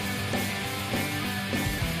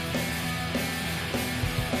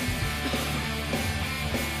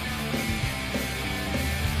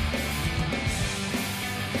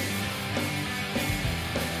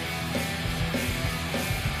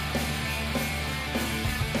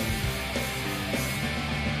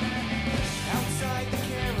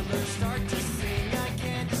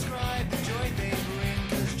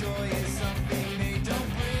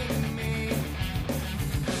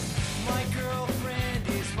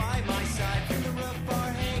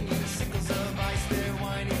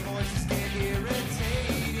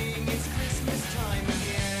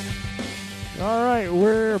right,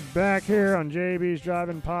 we're back here on JB's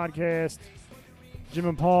Driving Podcast. Jim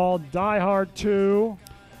and Paul, Die Hard 2,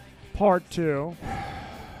 Part 2.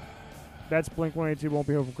 That's Blink-182 Won't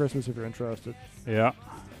Be Home for Christmas if you're interested. Yeah.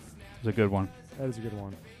 It's a good one. That is a good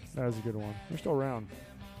one. That is a good one. They're still around.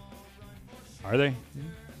 Are they?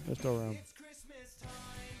 They're still around.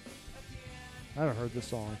 I haven't heard this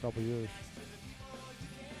song in a couple years.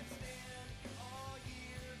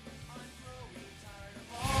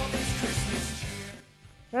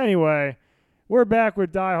 Anyway, we're back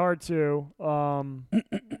with Die Hard 2.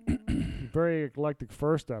 Very eclectic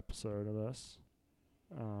first episode of this.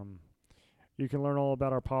 You can learn all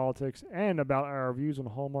about our politics and about our views on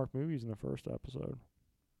Hallmark movies in the first episode.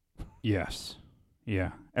 Yes.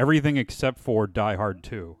 Yeah. Everything except for Die Hard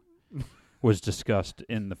 2 was discussed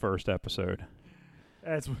in the first episode.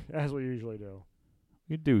 As we usually do.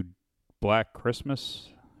 We do Black Christmas.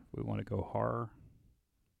 We want to go horror.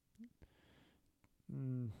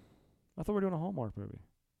 I thought we were doing a Hallmark movie.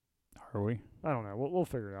 Are we? I don't know. We'll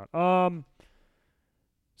figure it out.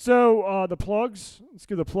 So the plugs. Let's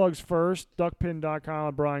give the plugs first.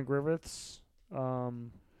 Duckpin.com. Brian Griffiths.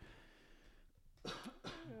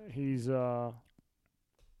 He's. By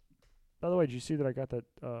the way, did you see that I got that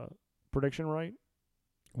prediction right?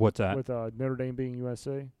 What's that? With Notre Dame beating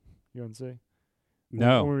UNC.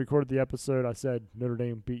 No. When we recorded the episode, I said Notre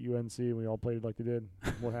Dame beat UNC, and we all played it like they did.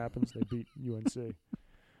 What happens? They beat UNC.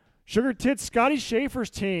 Sugar Tits Scotty Schaefer's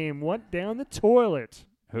team went down the toilet.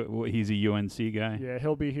 He's a UNC guy? Yeah,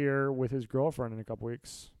 he'll be here with his girlfriend in a couple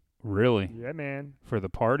weeks. Really? Yeah, man. For the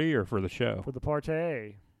party or for the show? For the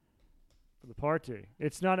party. For the party.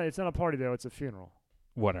 It's not a party, though. It's a funeral.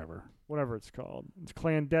 Whatever it's called. It's a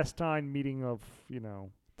clandestine meeting of,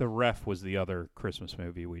 The Ref was the other Christmas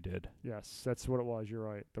movie we did. Yes, that's what it was. You're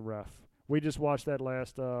right. The Ref. We just watched that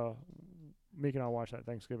last. Meek and I watched that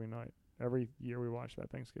Thanksgiving night. Every year we watch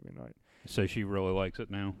that Thanksgiving night. So she really likes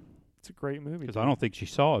it now? It's a great movie. Because I don't think she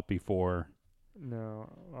saw it before. No,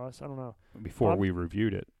 us. I don't know. Before we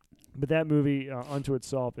reviewed it. But that movie, unto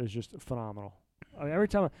itself, is just phenomenal. I mean,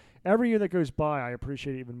 every year that goes by, I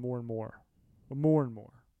appreciate it even more and more. More and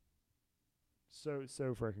more. So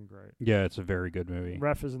freaking great. Yeah, it's a very good movie.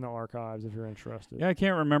 Ref is in the archives if you're interested. Yeah, I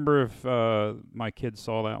can't remember if my kids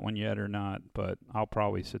saw that one yet or not, but I'll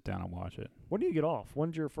probably sit down and watch it. When do you get off?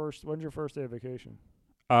 When's your first day of vacation?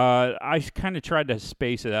 I kind of tried to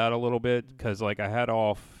space it out a little bit because, I had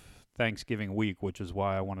off Thanksgiving week, which is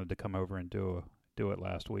why I wanted to come over and do it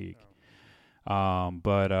last week. Oh.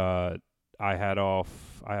 But I have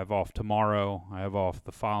off tomorrow. I have off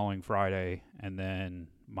the following Friday, and then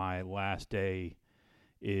my last day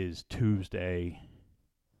is Tuesday.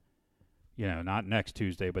 Not next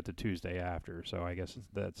Tuesday, but the Tuesday after. So I guess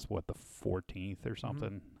that's the 14th or something.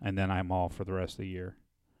 Mm-hmm. And then I'm off for the rest of the year.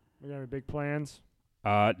 You got any big plans?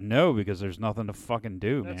 No, because there's nothing to fucking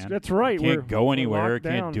do, man. That's right. Can't go anywhere.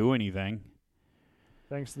 Can't Can't do anything.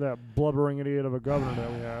 Thanks to that blubbering idiot of a governor that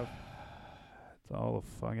we have. It's all the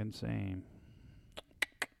fucking same.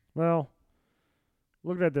 Well,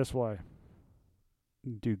 look at it this way.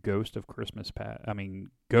 Do Ghost of Christmas Past.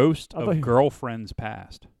 Ghost of Girlfriends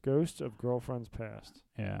Past. Ghost of Girlfriends Past.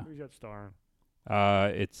 Yeah. Who's that starring?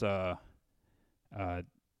 It's the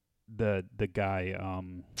guy.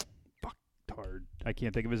 Fucktard. I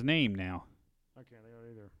can't think of his name now. I can't think of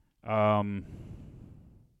it either.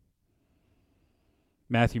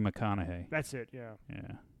 Matthew McConaughey. That's it. Yeah.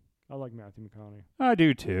 Yeah. I like Matthew McConaughey. I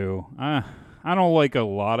do too. I don't like a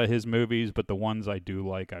lot of his movies, but the ones I do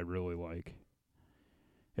like, I really like.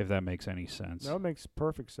 If that makes any sense. No, it makes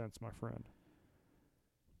perfect sense, my friend.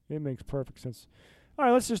 It makes perfect sense. All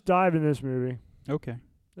right, let's just dive into this movie. Okay.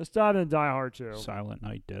 Let's dive into Die Hard 2. Silent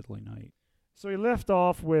Night, Deadly Night. So we left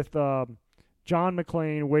off with John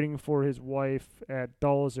McClane waiting for his wife at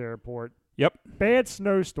Dulles Airport. Yep. Bad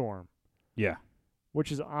snowstorm. Yeah.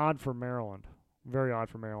 Which is odd for Maryland. Very odd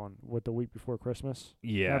for Maryland with the week before Christmas.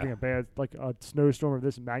 Yeah. Having a snowstorm of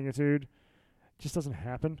this magnitude just doesn't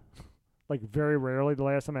happen. Very rarely. The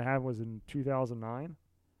last time it happened was in 2009.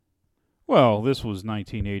 Well, this was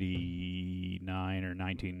 1989 or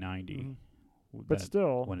 1990. Mm-hmm. But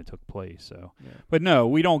still, when it took place. So, yeah. But no,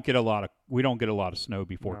 we don't get a lot of snow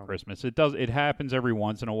before Christmas. It happens every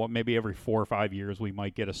once in a while, maybe every 4 or 5 years we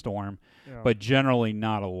might get a storm, but generally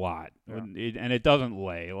not a lot. Yeah. And it doesn't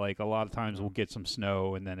lay. A lot of times we'll get some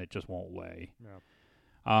snow and then it just won't lay.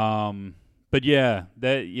 Yeah. But yeah,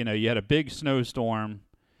 that you had a big snowstorm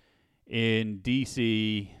in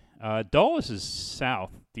D.C. Dulles is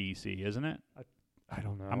South D.C., isn't it? I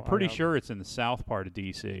don't know. I'm pretty sure it's in the south part of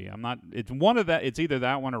D.C. I'm not. It's one of that. It's either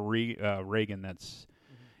that one or Reagan that's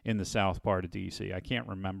in the south part of D.C. I can't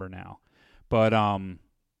remember now. But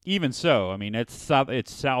even so, I mean, it's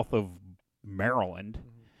south of Maryland. Mm-hmm.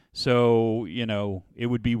 So, it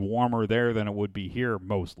would be warmer there than it would be here,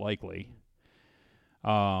 most likely.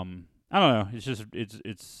 I don't know. It's just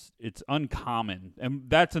it's uncommon, and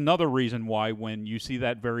that's another reason why when you see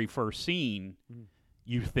that very first scene,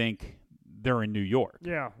 you think they're in New York.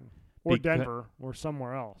 Yeah, or Denver, or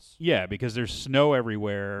somewhere else. Yeah, because there's snow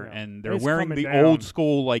everywhere, and they're wearing the old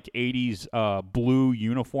school 80s blue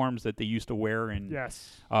uniforms that they used to wear in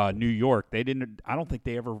New York. I don't think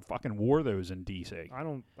they ever fucking wore those in DC. I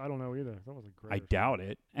don't know either. That was a great. I doubt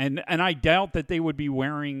it, and I doubt that they would be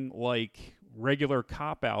wearing regular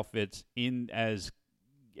cop outfits as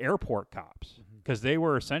airport cops, because they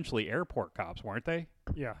were essentially airport cops, weren't they?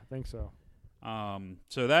 Yeah, I think so.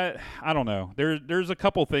 So that, I don't know. There's a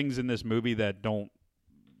couple things in this movie that don't,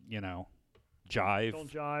 jive.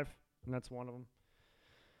 Don't jive, and that's one of them.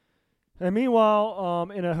 And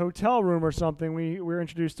meanwhile, in a hotel room or something, we were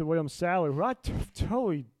introduced to William Sadler, who I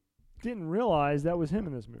totally didn't realize that was him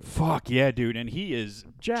in this movie. Fuck yeah, dude. And he is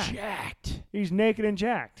jacked. He's naked and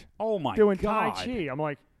jacked. Oh, my God. Doing Tai Chi. I'm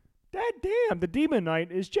like, damn, the Demon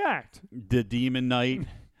Knight is jacked. The Demon Knight.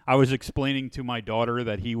 I was explaining to my daughter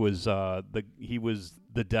that he was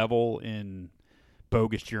the devil in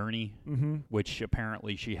Bogus Journey, which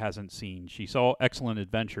apparently she hasn't seen. She saw Excellent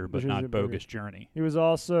Adventure, but not Bogus Journey. He was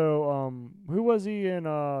also, who was he in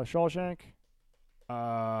Shawshank?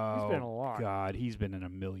 He's been a lot. God, he's been in a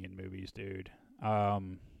million movies, dude.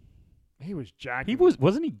 He was jacked.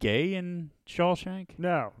 Wasn't he gay in Shawshank?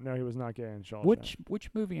 No, he was not gay in Shawshank. Which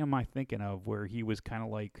movie am I thinking of where he was kind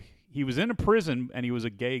of he was in a prison and he was a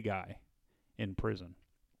gay guy in prison?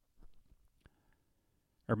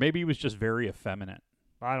 Or maybe he was just very effeminate.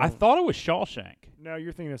 I thought it was Shawshank. No,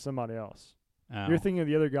 you're thinking of somebody else. Oh. You're thinking of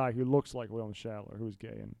the other guy who looks like William Sadler, who's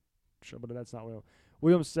gay, but that's not William.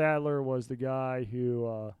 William Sadler was the guy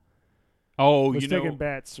who was taking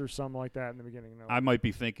bets or something like that in the beginning. No. I might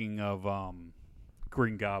be thinking of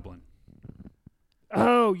Green Goblin.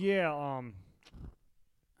 Oh yeah,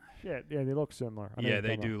 shit, yeah, they look similar.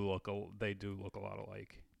 They do look a lot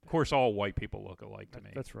alike. Of course, all white people look alike to me.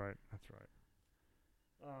 That's right.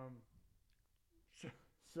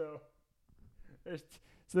 So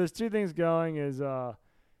there's two things going. Is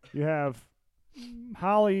you have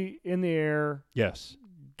Holly in the air. Yes.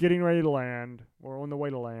 Getting ready to land, or on the way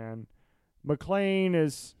to land. McClane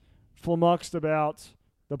is flummoxed about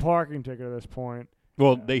the parking ticket at this point.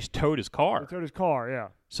 Well, they towed his car. They towed his car, yeah.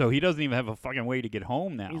 So he doesn't even have a fucking way to get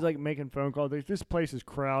home now. He's making phone calls. This place is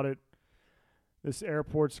crowded. This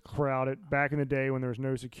airport's crowded. Back in the day when there was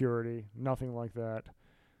no security, nothing like that.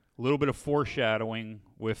 A little bit of foreshadowing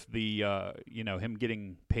with the, him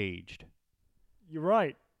getting paged. You're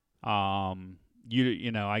right. I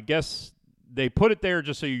guess they put it there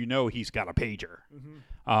just so he's got a pager.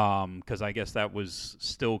 Because I guess that was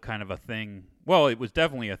still kind of a thing. Well, it was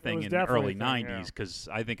definitely a thing in the early 90s, because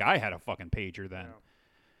I think I had a fucking pager then.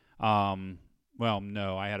 Yeah. Well,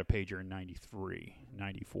 no, I had a pager in 93,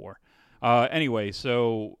 94. Anyway,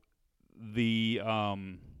 so the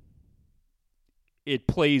it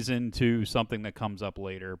plays into something that comes up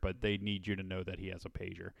later, but they need you to know that he has a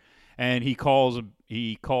pager. And he calls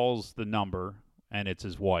the number, and it's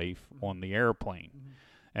his wife on the airplane.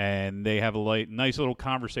 And they have a nice little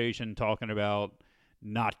conversation talking about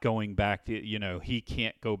not going back to, he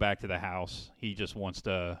can't go back to the house. He just wants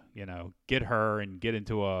to, get her and get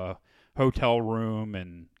into a hotel room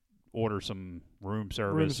and order some room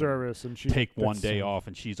service and take one day off,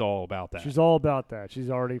 and she's all about that. She's all about that. She's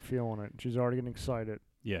already feeling it. She's already getting excited.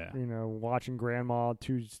 Yeah. Watching grandma,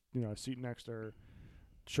 seat next to her,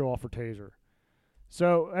 show off her taser.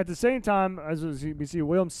 So at the same time, as we see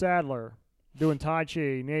William Sadler doing Tai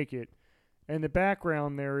Chi naked, in the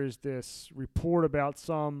background there is this report about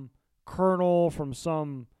some colonel from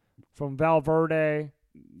Val Verde,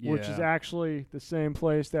 which is actually the same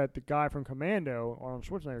place that the guy from Commando, Arnold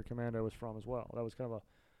Schwarzenegger Commando, was from as well. That was kind of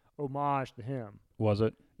a homage to him. Was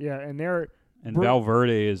it? Yeah, and Val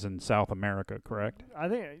Verde is in South America, correct? I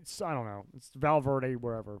think I don't know. It's Val Verde,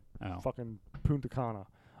 wherever. Oh. Fucking Punta Cana.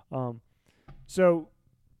 So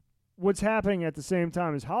what's happening at the same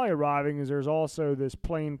time as Holly arriving is there's also this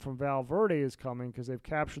plane from Val Verde is coming because they've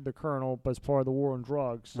captured the colonel as part of the war on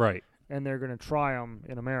drugs. Right. And they're going to try him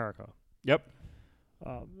in America. Yep.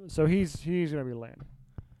 So he's going to be landing.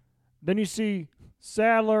 Then you see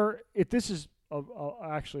Sadler. This is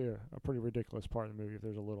actually a pretty ridiculous part of the movie. If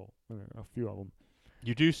there's a few of them.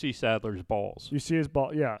 You do see Sadler's balls. You see his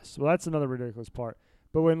ball. Yes. Well, that's another ridiculous part.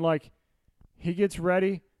 But when he gets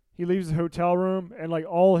ready, he leaves the hotel room, and like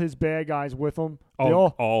all his bad guys with him. They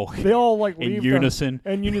They all like in leave unison.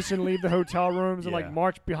 in unison leave the hotel rooms and like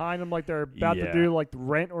march behind him like they're about to do like the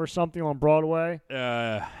Rent or something on Broadway.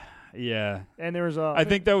 Yeah. And there was I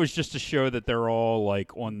think that was just to show that they're all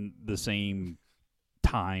like on the same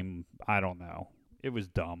time. I don't know. It was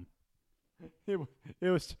dumb. It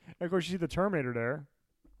was. Of course, you see the Terminator there.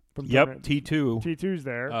 T2. T2's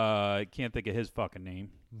there. I can't think of his fucking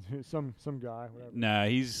name. some guy. Whatever. Nah,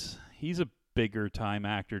 he's a bigger time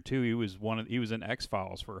actor too. He was in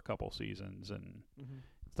X-Files for a couple seasons and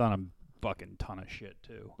he's done a fucking ton of shit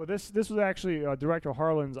too. But this was actually director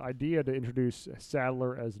Harlan's idea to introduce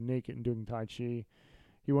Sadler as naked and doing Tai Chi.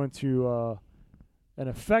 He went to an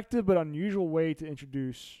effective but unusual way to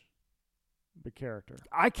introduce the character.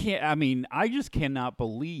 I just cannot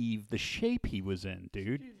believe the shape he was in,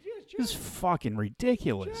 dude. It was fucking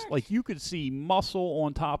ridiculous. Like, you could see muscle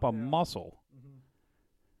on top of muscle.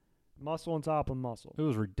 Muscle on top of muscle. It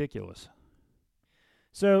was ridiculous.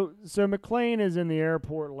 So McClane is in the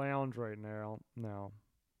airport lounge right now,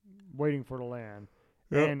 waiting for to land.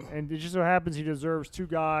 Yep. And it just so happens he deserves two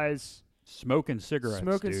guys smoking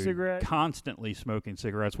cigarettes, dude. Constantly smoking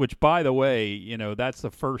cigarettes, which, by the way, that's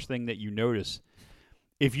the first thing that you notice.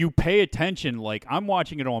 If you pay attention, like, I'm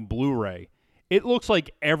watching it on Blu-ray, it looks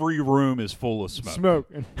like every room is full of smoke.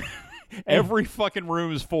 Every fucking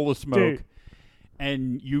room is full of smoke. Dude.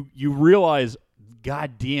 And you realize,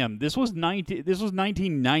 God damn, this was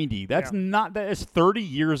 1990. That's that's 30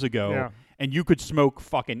 years ago. Yeah. And you could smoke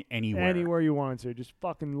fucking anywhere. Anywhere you wanted to. Just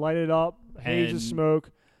fucking light it up, haze of smoke.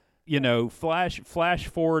 Flash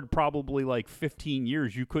forward probably like 15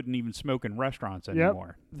 years, you couldn't even smoke in restaurants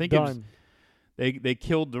anymore. Yep. Think done. They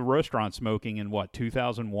killed the restaurant smoking in what,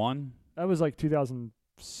 2001? That was like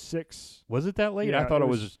 2006. Was it that late? Yeah, I thought it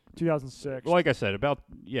was 2006. Like I said,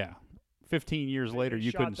 15 years later,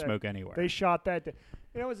 you couldn't smoke anywhere. They shot that.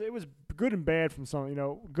 It was good and bad from some.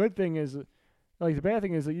 Good thing is, like, the bad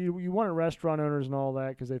thing is that you wanted restaurant owners and all that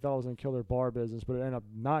because they thought it was going to kill their bar business, but it ended up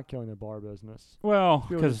not killing their bar business. Well,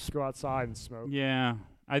 because go outside and smoke. Yeah,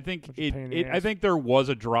 I think I think there was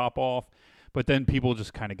a drop off, but then people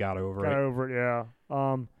just kind of got over it. Yeah.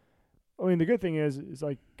 I mean, the good thing is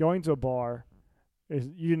like going to a bar is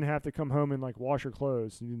you didn't have to come home and like wash your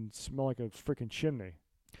clothes. You didn't smell like a freaking chimney.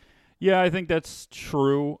 Yeah, I think that's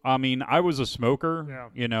true. I mean, I was a smoker.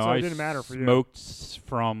 Yeah. So it didn't matter for you. Smoked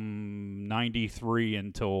from 93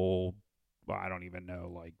 until, I don't even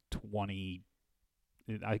know, like 20.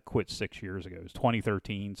 I quit 6 years ago. It was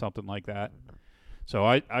 2013, something like that. So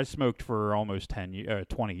I smoked for almost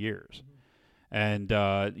 20 years. And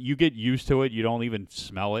you get used to it. You don't even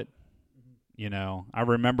smell it. I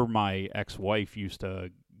remember my ex-wife used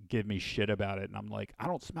to give me shit about it, and I'm like, I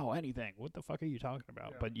don't smell anything. What the fuck are you talking about?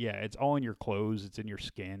 Yeah. But yeah, it's all in your clothes, it's in your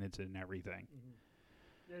skin, it's in everything.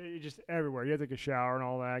 Yeah, you just everywhere. You have to take a shower and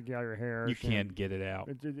all that, get out your hair. You can't get it out.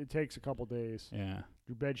 It takes a couple days. Yeah.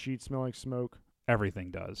 Your bed sheets smell like smoke.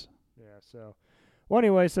 Everything does. Yeah, so. Well,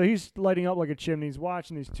 anyway, so he's lighting up like a chimney. He's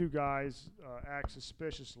watching these two guys act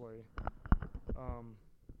suspiciously.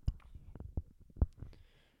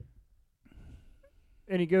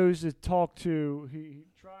 And he goes to talk to. He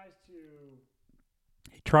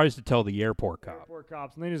tries to tell the airport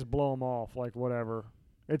cops, and they just blow him off like whatever.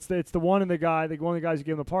 It's the one of the guys who gave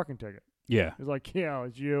him the parking ticket. Yeah, he's like, yeah,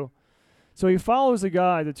 it's you. So he follows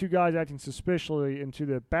the two guys acting suspiciously into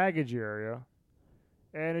the baggage area,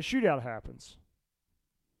 and a shootout happens,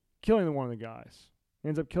 killing one of the guys. He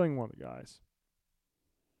ends up killing one of the guys,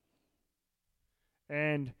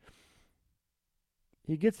 and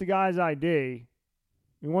he gets the guy's ID.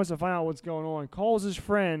 He wants to find out what's going on. Calls his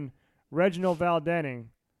friend Reginald Valdenning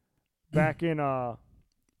back in L.A.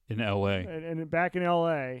 And back in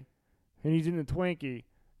L.A. And he's in the Twinkie.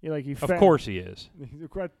 Of course he is.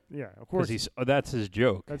 Yeah, of course. That's his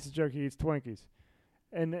joke. That's his joke. He eats Twinkies.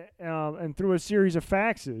 And through a series of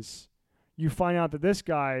faxes, you find out that this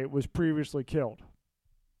guy was previously killed.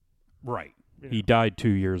 Right. He died 2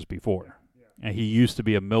 years before. Yeah. And he used to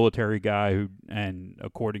be a military guy and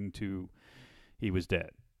according to... he was dead.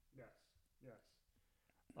 Yes.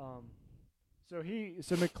 So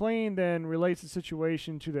McClane then relates the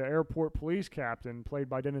situation to the airport police captain, played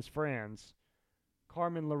by Dennis Franz,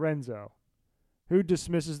 Carmen Lorenzo, who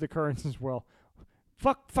dismisses the occurrence as well.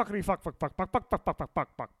 Fuck.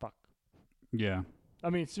 Yeah. I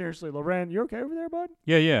mean, seriously, Lorenz, you okay over there, bud?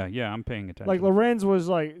 Yeah, I'm paying attention. Like, Lorenz was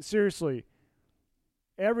like, seriously,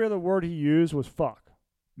 every other word he used was fuck.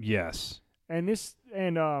 Yes. And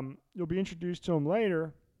you'll be introduced to him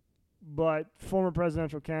later, but former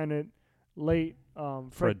presidential candidate, late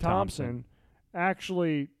Fred Thompson,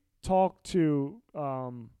 actually talked to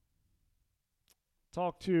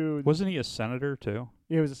talked to... Wasn't he a senator, too?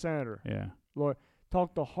 Yeah, he was a senator. Yeah.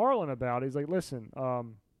 Talked to Harlan about it. He's like, listen,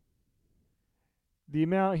 the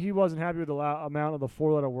amount... He wasn't happy with the amount of the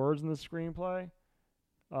 4-letter words in the screenplay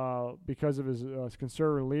because of his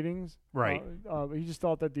conservative leanings. Right. He just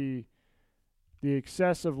thought that the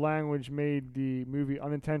excessive language made the movie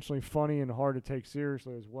unintentionally funny and hard to take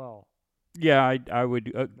seriously as well. Yeah, I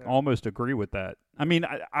would almost agree with that. I mean,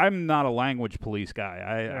 I'm not a language police guy.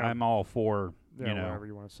 I'm all for, whatever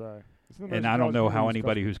you want to say. And I don't know how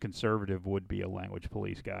anybody who's conservative would be a language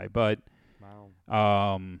police guy, but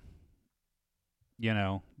I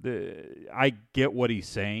get what he's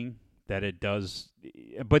saying, that it does,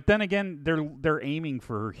 but then again, they're aiming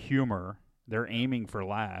for humor. They're aiming for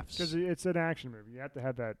laughs. Because it's an action movie. You have to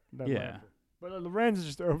have that yeah. laughter. But Lorenz is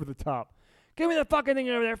just over the top. Give me the fucking thing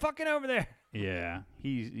over there. Fucking over there. Yeah.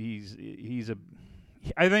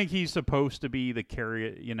 I think he's supposed to be the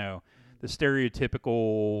the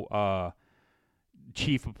stereotypical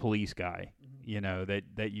chief of police guy,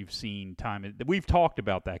 that you've seen we've talked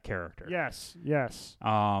about that character. Yes.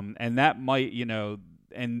 And that might,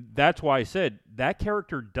 and that's why I said that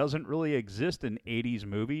character doesn't really exist in 80s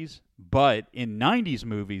movies, but in 90s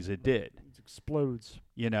movies it did. It explodes.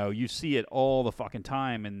 You see it all the fucking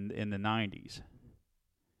time in the 90s.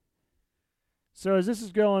 So as this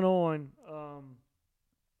is going on,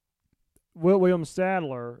 William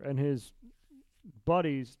Sadler and his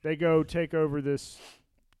buddies, they go take over this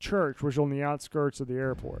church, which is on the outskirts of the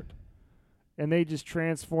airport. And they just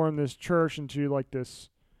transform this church into like this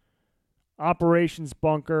operations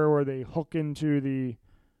bunker where they hook into the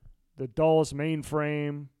Dulles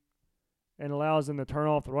mainframe and allows them to turn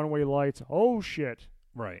off the runway lights. Oh, shit.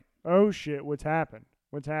 Right. Oh, shit. What's happened?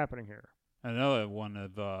 What's happening here? Another one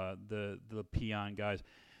of the peon guys.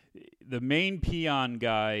 The main peon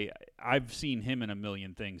guy, I've seen him in a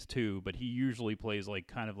million things too, but he usually plays like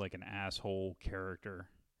kind of like an asshole character,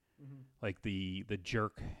 like the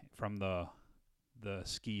jerk from the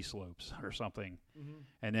ski slopes or something.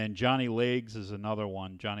 And then Johnny Legs is another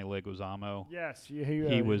one. Johnny Leguizamo. Yes,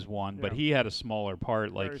 he was one, but he had a smaller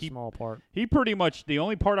part. Very small part. He pretty much, the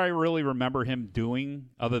only part I really remember him doing,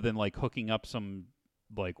 other than like hooking up some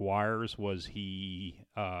like wires, was he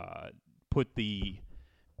put the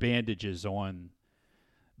bandages on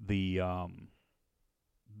the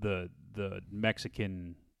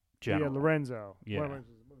Mexican general. Yeah, Lorenzo. Yeah. What was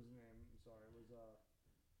his name? I'm sorry. It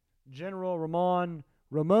was General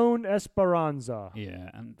Ramon Esperanza. Yeah,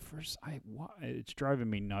 and first it's driving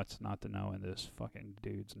me nuts not to know this fucking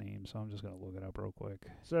dude's name, so I'm just gonna look it up real quick.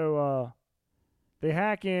 So they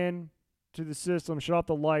hack in to the system, shut off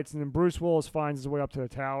the lights, and then Bruce Willis finds his way up to the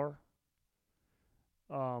tower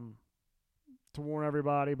to warn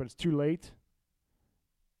everybody, but it's too late.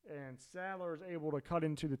 And Sadler is able to cut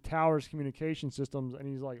into the tower's communication systems, and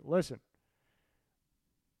he's like, listen,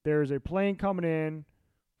 there's a plane coming in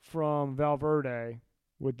from Valverde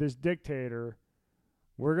with this dictator.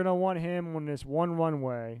 We're going to want him on this one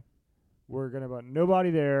runway. We're going to want nobody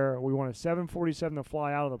there. We want a 747 to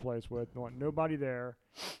fly out of the place with. We want nobody there.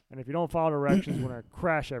 And if you don't follow directions, we're going to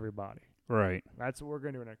crash everybody. Right. That's what we're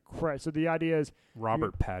going to do in a crash. So the idea is...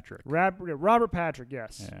 Robert Patrick. Robert Patrick,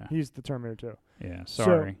 yes. Yeah. He's the Terminator too. Yeah,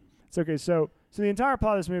 sorry. It's okay. So the entire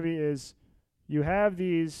plot of this movie is you have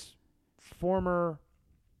these former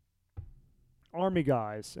Army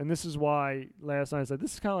guys, and this is why last night I said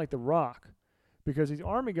this is kind of like The Rock, because these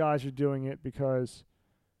Army guys are doing it because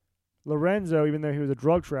Lorenzo, even though he was a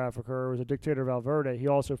drug trafficker, was a dictator of Valverde, he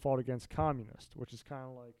also fought against communists, which is kind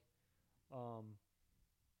of like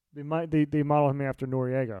they model him after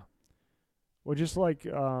Noriega. Well, just like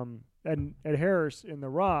Ed Harris in The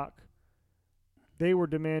Rock, they were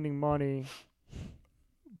demanding money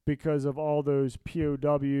because of all those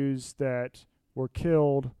POWs that were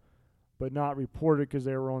killed but not reported because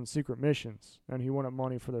they were on secret missions, and he wanted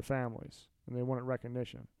money for their families, and they wanted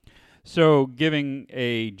recognition. So giving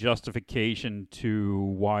a justification to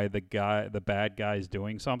why the bad guy's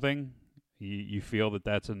doing something, you feel that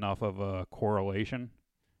that's enough of a correlation?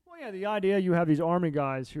 Well, yeah, the idea you have these Army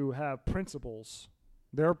guys who have principles,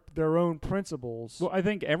 their own principles. Well, I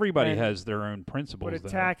think everybody has their own principles. But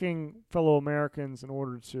attacking fellow Americans in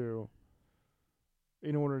order to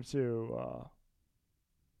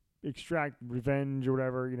extract revenge or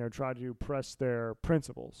whatever, try to press their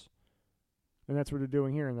principles. And that's what they're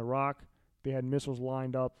doing here. In The Rock, they had missiles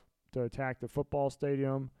lined up to attack the football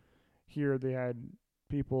stadium. Here they had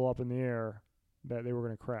people up in the air that they were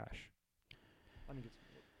going to crash. I need to get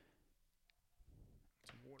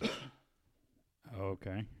some water.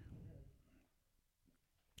 Okay.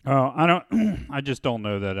 Oh, I just don't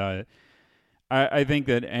know that I think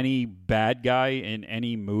that any bad guy in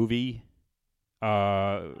any movie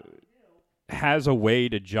has a way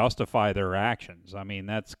to justify their actions. I mean,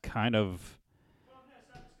 that's kind of...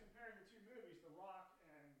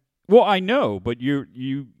 Well, I know, but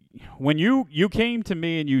when you came to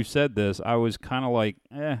me and you said this, I was kind of like,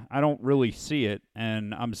 I don't really see it,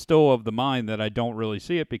 and I'm still of the mind that I don't really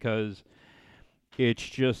see it because it's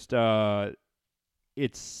just,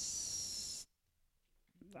 it's,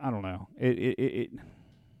 I don't know,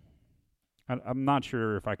 I'm not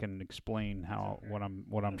sure if I can explain what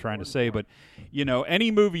I'm trying to say, but any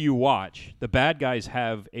movie you watch, the bad guys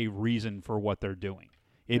have a reason for what they're doing.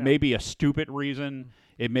 It may be a stupid reason.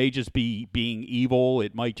 It may just be being evil.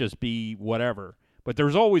 It might just be whatever. But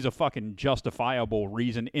there's always a fucking justifiable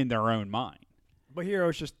reason in their own mind. But here,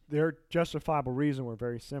 it's just their justifiable reason were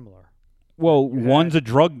very similar. Well, one's a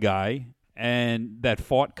drug guy and that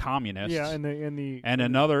fought communists. Yeah, and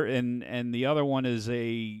the other one is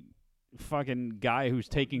a fucking guy who's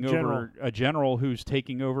taking over, a general who's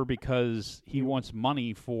taking over because he wants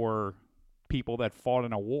money for people that fought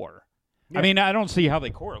in a war. Yeah. I mean, I don't see how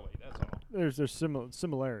they correlate. That's all. There's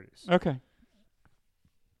similarities. Okay.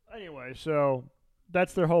 Anyway, so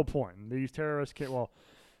that's their whole point. These terrorists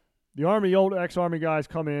the old ex-army guys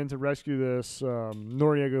come in to rescue this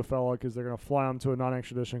Noriega fella because they're going to fly him to a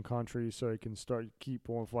non-extradition country so he can keep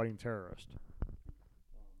on fighting terrorists.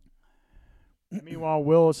 Meanwhile,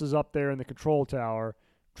 Willis is up there in the control tower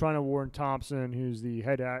trying to warn Thompson, who's the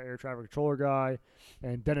head air traffic controller guy,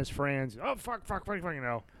 and Dennis Franz. Oh, fuck,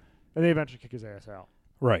 and they eventually kick his ass out.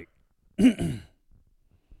 Right.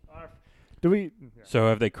 So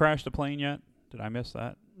have they crashed the plane yet? Did I miss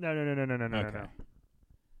that? No. Okay.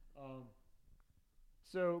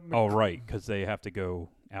 No. Right, because they have to go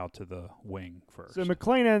out to the wing first. So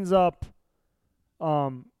McClane ends up.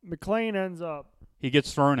 He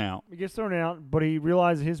gets thrown out. But he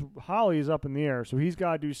realizes his Holly is up in the air, so he's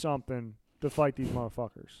got to do something to fight these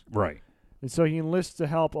motherfuckers. Right. And so he enlists the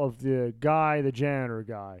help of the janitor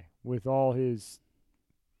guy, with all his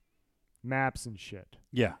maps and shit.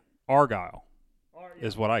 Yeah, Argyle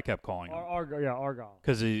is what I kept calling him. Argyle.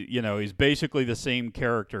 Because he's basically the same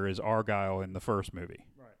character as Argyle in the first movie.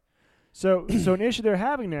 Right. So an issue they're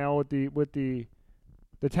having now with the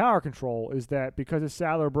tower control is that because his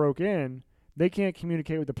Sadler broke in, they can't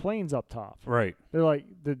communicate with the planes up top. Right. They're like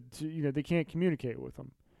they can't communicate with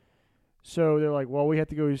them. So they're like, well, we have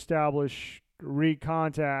to go establish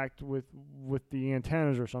recontact with the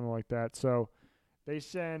antennas or something like that. So they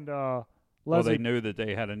send Leslie. Well, they knew that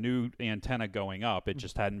they had a new antenna going up. It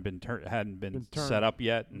just hadn't been set up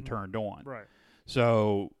yet and turned on. Right.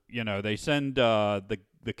 So they send the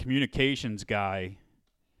communications guy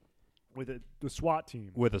with the SWAT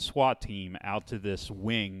team out to this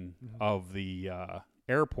wing of the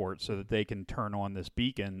airport so that they can turn on this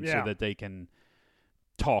beacon so that they can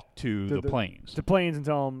talk to the planes. The planes and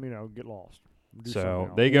tell them get lost.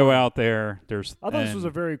 So they go out there. I thought this was a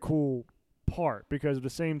very cool part because at the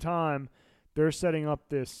same time they're setting up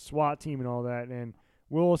this SWAT team and all that, and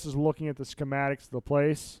Willis is looking at the schematics of the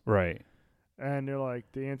place. Right. And they're like,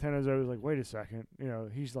 the antenna's always like, wait a second.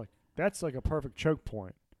 He's like, that's like a perfect choke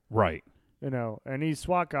point. Right. And these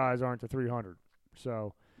SWAT guys aren't the 300.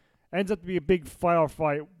 So ends up to be a big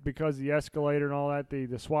fight because the escalator and all that.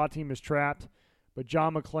 The SWAT team is trapped, but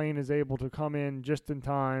John McClane is able to come in just in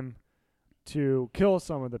time to kill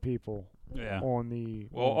some of the people. Yeah. All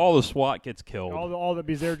the SWAT gets killed. All the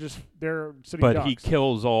because they're sitting But ducks. he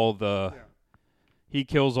kills all the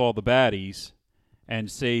baddies and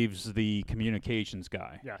saves the communications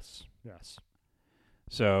guy. Yes.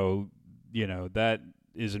 So, that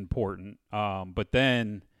is important. But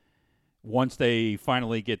then once they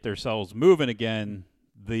finally get themselves moving again,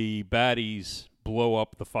 the baddies blow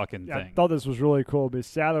up the fucking thing. I thought this was really cool because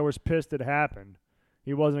Sadler was pissed it happened.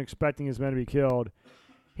 He wasn't expecting his men to be killed.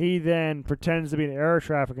 He then pretends to be an air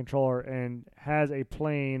traffic controller and has a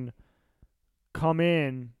plane come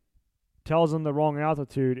in, tells him the wrong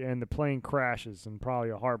altitude, and the plane crashes. And probably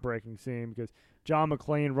a heartbreaking scene because John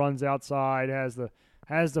McClane runs outside, has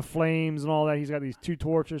the flames and all that. He's got these two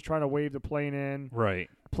torches trying to wave the plane in. Right.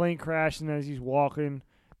 Plane crashing as he's walking.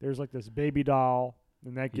 There's like this baby doll.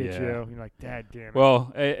 And that gets you. You're like, Dad damn it.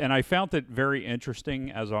 Well, and I found it very interesting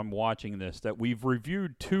as I'm watching this that we've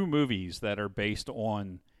reviewed two movies that are based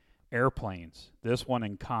on airplanes. This one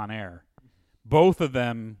and Con Air. Both of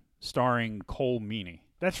them starring Cole Meany.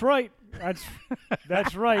 That's right.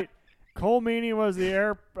 That's right. Cole Meany was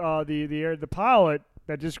the pilot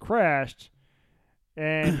that just crashed,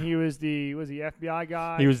 and he was the FBI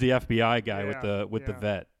guy. He was the FBI guy with the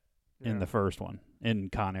vet in the first one in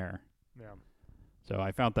Con Air. Yeah. So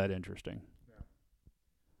I found that interesting. Yeah.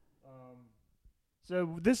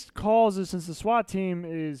 So this causes, since the SWAT team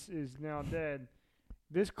is now dead,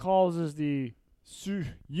 this causes the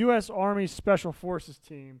U.S. Army Special Forces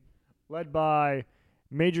team, led by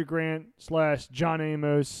Major Grant / John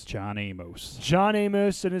Amos. John Amos. John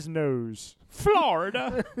Amos and his nose.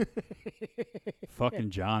 Florida.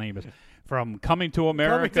 Fucking John Amos. From Coming to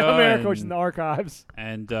America. Coming to America, which is in the archives.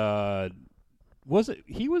 And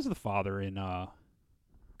he was the father in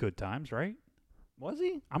Good Times, right? Was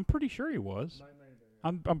he? I'm pretty sure he was.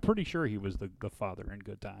 I'm pretty sure he was the father in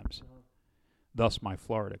Good Times. Uh-huh. Thus my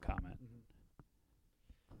Florida comment.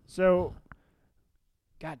 So,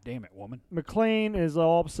 God damn it, woman. McClane is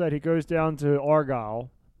all upset. He goes down to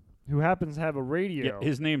Argyle, who happens to have a radio. Yeah,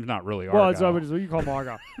 his name's not really Argyle. Well, it's what you call him,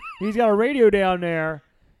 Argyle. He's got a radio down there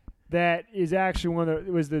that is actually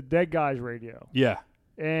it was the dead guy's radio. Yeah.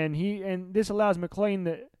 And this allows McClane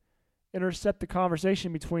to intercept the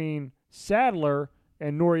conversation between Sadler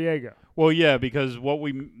and Noriega. Well, yeah, because what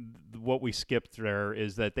we skipped there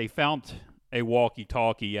is that they found a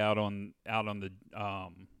walkie-talkie out on the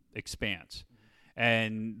Expanse,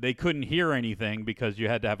 and they couldn't hear anything because you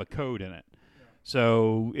had to have a code in it. Yeah.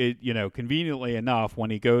 So it conveniently enough, when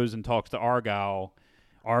he goes and talks to Argyle,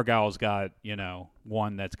 Argyle's got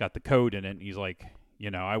one that's got the code in it, and he's like,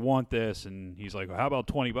 I want this, and he's like, well, how about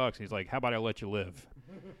 $20? He's like, how about I let you live?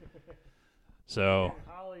 So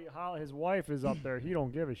Holly, his wife is up there. He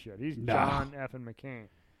don't give a shit. He's John effing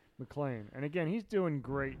McClane, and again, he's doing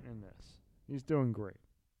great in this. He's doing great.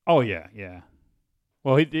 Oh yeah, yeah.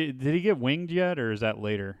 Well, did he get winged yet, or is that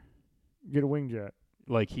later? Get a winged yet?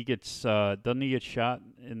 Like he gets, doesn't he get shot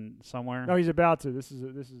in somewhere? No, he's about to. This is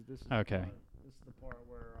okay. This is the part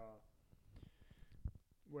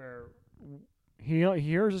where he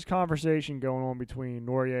hears this conversation going on between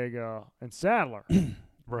Noriega and Sadler.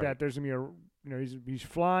 Right. That there's gonna be he's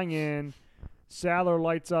flying in. Sadler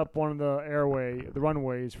lights up one of the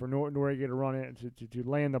runways for Noriega to run it to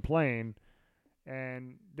land the plane,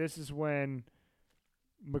 and this is when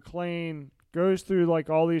McClane goes through like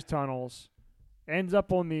all these tunnels, ends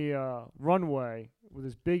up on the runway with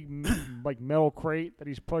this big like metal crate that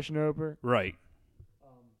he's pushing over. Right.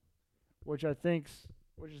 Which I think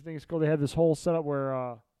is cool. They have this whole setup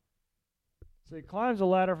where so he climbs a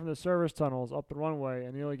ladder from the service tunnels up the runway,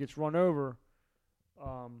 and he only gets run over.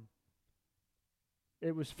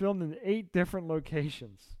 It was filmed in 8 different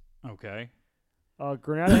locations. Okay.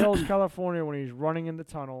 Granada Hills, California, when he's running in the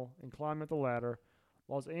tunnel and climbing up the ladder.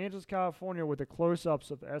 Los Angeles, California, with the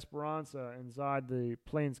close-ups of Esperanza inside the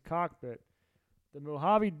plane's cockpit. The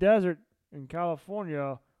Mojave Desert in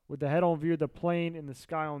California with the head-on view of the plane in the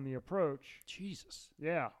sky on the approach. Jesus.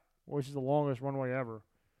 Yeah, which is the longest runway ever.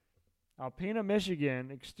 Alpena,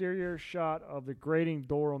 Michigan, exterior shot of the grating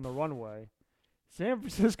door on the runway. San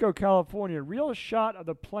Francisco, California, real shot of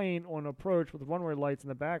the plane on approach with runway lights in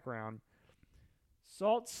the background.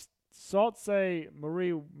 Sault Ste.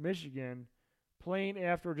 Marie, Michigan, plane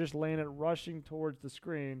after just landed rushing towards the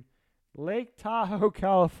screen. Lake Tahoe,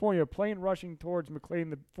 California, plane rushing towards McClane in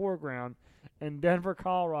the foreground. And Denver,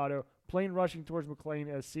 Colorado, plane rushing towards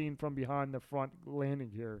McClane as seen from behind the front landing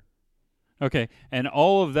gear. Okay, and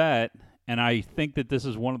all of that, and I think that this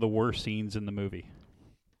is one of the worst scenes in the movie.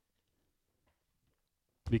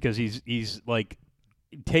 Because he's like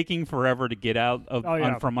taking forever to get out of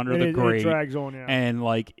from under the grate. It drags on, yeah. And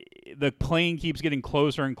like the plane keeps getting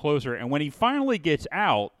closer and closer, and when he finally gets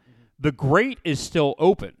out, the grate is still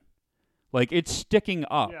open. Like it's sticking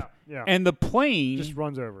up. Yeah. And the plane just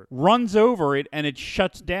runs over it. And it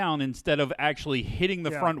shuts down instead of actually hitting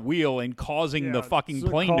the front wheel and causing the fucking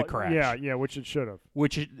plane to crash. Yeah, which it should have.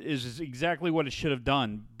 Which is exactly what it should have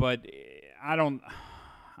done, but I don't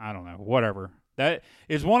know, whatever. That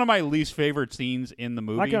is one of my least favorite scenes in the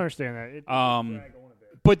movie. I can understand that. It drag on a bit.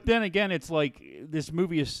 But then again, it's like this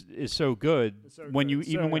movie is so good. When you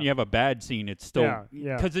have a bad scene, it's still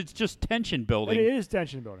because it's just tension building. It is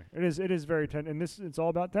tension building. It is very tension, and it's all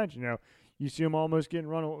about tension. You see him almost getting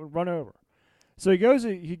run over. So he goes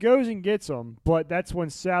and gets him, but that's when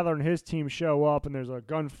Sadler and his team show up, and there's a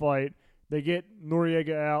gunfight. They get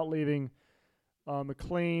Noriega out, leaving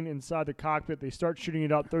McClane inside the cockpit. They start shooting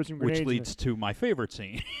it up, throw some grenades. Which leads to my favorite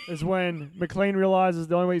scene. Is when McClane realizes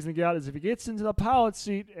the only way he's going to get out is if he gets into the pilot's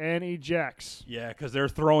seat and ejects. Yeah, because they're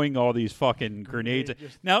throwing all these fucking grenades.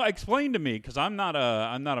 Now, explain to me, because I'm not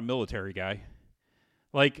a military guy.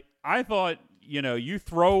 Like, I thought, you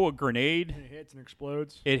throw a grenade. And it hits and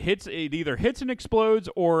explodes. It either hits and explodes,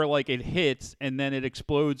 or like it hits and then it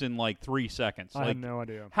explodes in like 3 seconds. I have no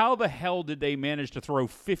idea. How the hell did they manage to throw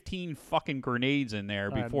 15 fucking grenades in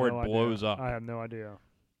there before it blows up? I have no idea.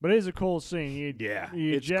 But it is a cool scene. He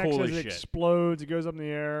it's ejects cool as as it shit. explodes. It goes up in the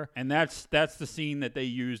air. And that's the scene that they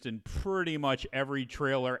used in pretty much every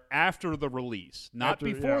trailer after the release, not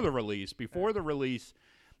before the release. Before the release,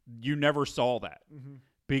 you never saw that. Mm-hmm.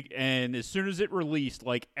 And as soon as it released,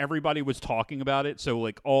 like, everybody was talking about it. So,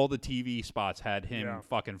 like, all the TV spots had him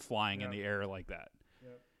fucking flying in the air like that.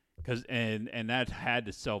 Cause and that had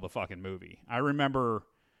to sell the fucking movie. I remember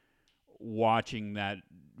watching that,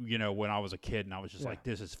 when I was a kid, and I was just like,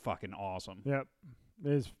 this is fucking awesome. Yep.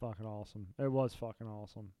 It is fucking awesome. It was fucking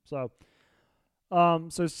awesome. So,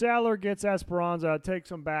 so Sadler gets Esperanza, takes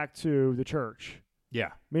him back to the church.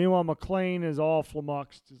 Yeah. Meanwhile, McClane is all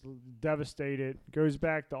flummoxed, devastated, goes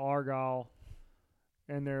back to Argyle,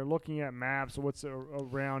 and they're looking at maps of what's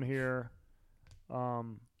around here.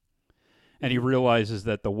 And he realizes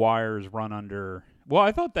that the wires run under. Well,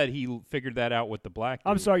 I thought that he figured that out with the black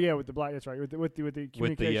dude. I'm sorry, with the black. That's right, with the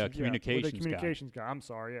communications guy. I'm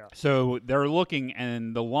sorry, yeah. So they're looking,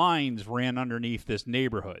 and the lines ran underneath this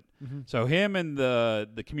neighborhood. Mm-hmm. So him and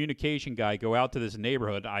the communication guy go out to this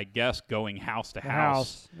neighborhood, I guess, going house to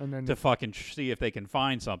house and then to fucking see if they can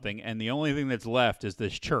find something. And the only thing that's left is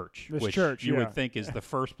this church, which you would think is the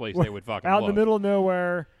first place they would fucking out look. in the middle of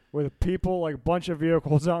nowhere with people, like a bunch of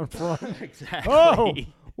vehicles out in front. Exactly. Oh.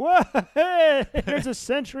 Whoa, hey, there's a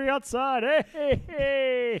sentry outside.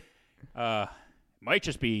 Hey. Might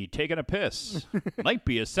just be taking a piss. Might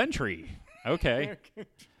be a sentry. Okay.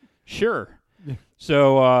 Sure.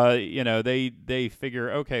 So, they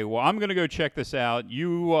figure, okay, well, I'm going to go check this out.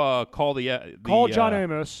 You call John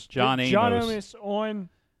Amos. John Amos on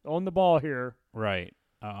the ball here. Right.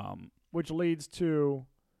 Which leads to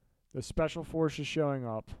the special forces showing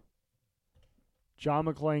up, John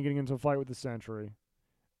McClane getting into a fight with the sentry,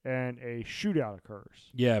 and a shootout occurs.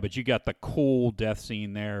 Yeah, but you got the cool death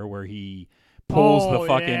scene there where he pulls the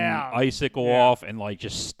fucking icicle off and, like,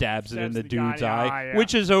 just stabs it in the dude's eye,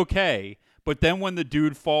 which is okay. But then when the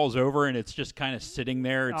dude falls over and it's just kind of sitting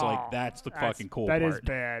there, it's that's the fucking cool part. That is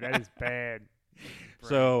bad. That is bad.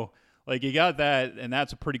 So, like, you got that, and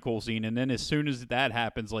that's a pretty cool scene. And then as soon as that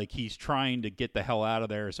happens, like, he's trying to get the hell out of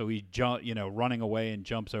there, so he's running away and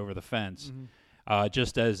jumps over the fence. Mm-hmm.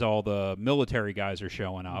 Just as all the military guys are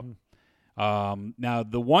showing up. Mm-hmm. Now,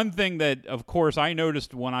 the one thing that, of course, I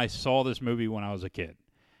noticed when I saw this movie when I was a kid,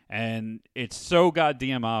 and it's so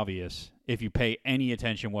goddamn obvious if you pay any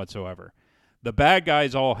attention whatsoever, the bad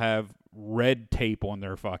guys all have red tape on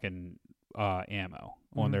their fucking ammo,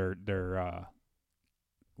 on their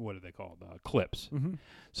what are they called? Clips. Mm-hmm.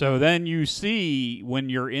 So then you see when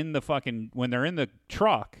they're in the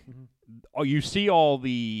truck, you see all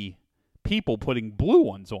the people putting blue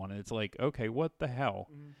ones on it. It's like, okay, what the hell?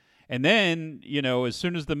 Mm-hmm. And then, as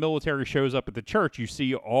soon as the military shows up at the church, you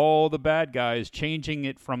see all the bad guys changing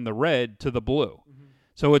it from the red to the blue. Mm-hmm.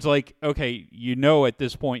 So it's like, okay, at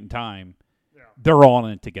this point in time, they're all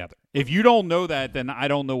in it together. If you don't know that, then I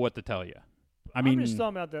don't know what to tell you. I'm just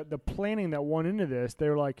talking about the planning that went into this. They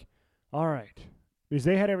were like, all right, because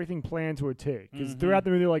they had everything planned to a T. Because throughout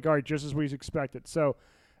the movie, they're like, all right, just as we expected. So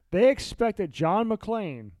they expected John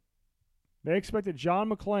McClane,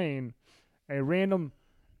 a random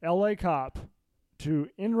L.A. cop, to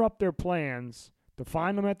interrupt their plans, to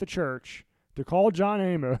find them at the church, to call John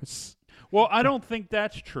Amos. Well, I don't think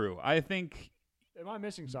that's true. I think... Am I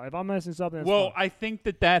missing something? If I'm missing something, that's well, fine. I think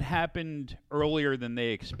that happened earlier than they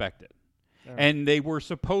expected. Yeah. And they were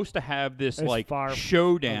supposed to have this firefight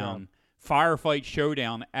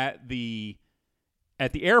showdown at the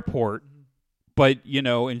airport, but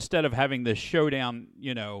instead of having this showdown,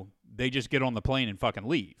 they just get on the plane and fucking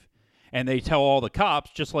leave. And they tell all the cops,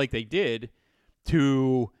 just like they did,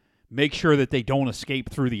 to make sure that they don't escape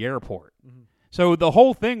through the airport. Mm-hmm. So the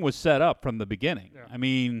whole thing was set up from the beginning. Yeah. I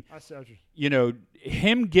mean,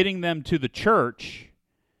 him getting them to the church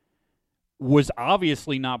was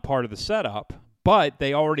obviously not part of the setup, but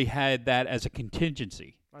they already had that as a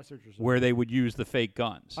contingency where they would use the fake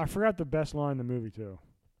guns. I forgot the best line in the movie, too.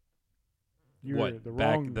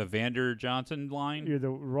 The Vander Johnson line? You're the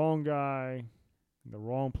wrong guy in the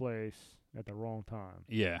wrong place at the wrong time.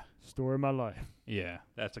 Yeah. Story of my life. Yeah,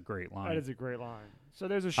 that's a great line. That is a great line. So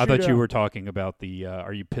there's a shootout. I thought you were talking about the,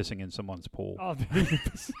 are you pissing in someone's pool? Oh,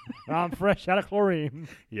 I'm fresh out of chlorine.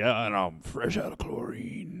 Yeah, and I'm fresh out of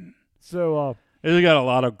chlorine. So, they got a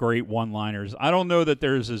lot of great one-liners. I don't know that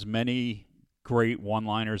there's as many great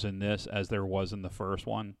one-liners in this as there was in the first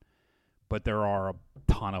one, but there are a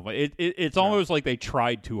ton of it. It's almost like they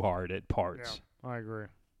tried too hard at parts. Yeah, I agree.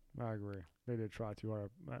 They did try too hard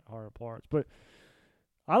at parts. But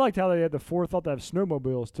I liked how they had the forethought to have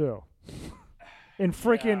snowmobiles, too. In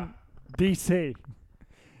freaking D.C.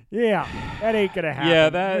 Yeah, that ain't gonna happen.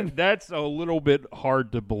 Yeah, that's a little bit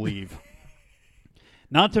hard to believe.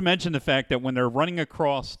 Not to mention the fact that when they're running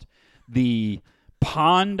across the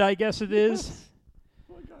pond, I guess it is,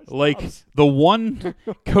 like the one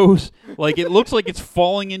goes, like it looks like it's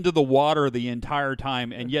falling into the water the entire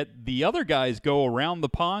time, and yet the other guys go around the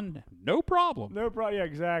pond, no problem. No problem. Yeah,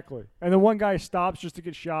 exactly. And the one guy stops just to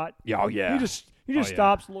get shot. Yeah, oh yeah. He just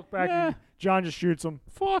stops, look back, and John just shoots him.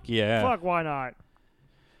 Fuck yeah. Fuck, why not?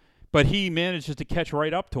 But he manages to catch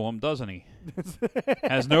right up to him, doesn't he?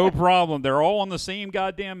 Has no problem. They're all on the same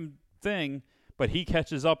goddamn thing, but he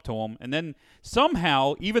catches up to him. And then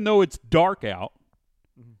somehow, even though it's dark out,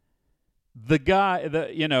 the guy,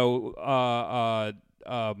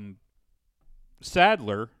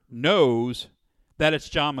 Sadler knows that it's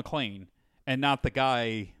John McClane and not the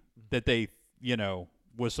guy that they,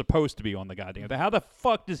 was supposed to be on the goddamn thing. How the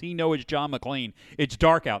fuck does he know it's John McClane? It's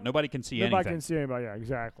dark out. Nobody can see anything. Nobody can see anybody. Yeah,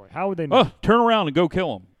 exactly. How would they know? Oh, turn around and go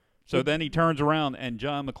kill him. So then he turns around and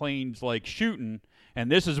John McClane's like shooting,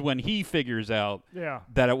 and this is when he figures out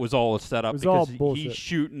that it was all a setup because he's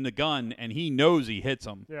shooting the gun and he knows he hits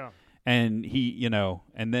him. Yeah. And he,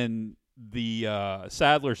 and then the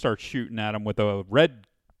Sadler starts shooting at him with a red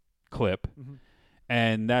clip. Mm-hmm.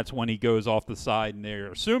 And that's when he goes off the side, and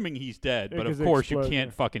they're assuming he's dead. But, of course, you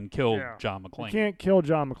can't fucking kill John McClane. You can't kill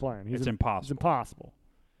John McClane. It's impossible. It's impossible.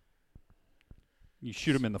 You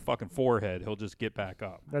shoot him in the fucking forehead, he'll just get back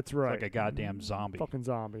up. That's right. It's like a goddamn zombie. Fucking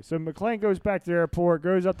zombie. So McClane goes back to the airport,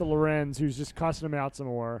 goes up to Lorenz, who's just cussing him out some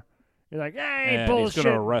more. He's like, hey, bullshit. He's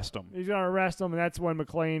going to arrest him. He's going to arrest him, and that's when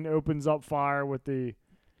McClane opens up fire with the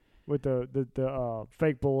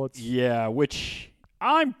fake bullets. Yeah, which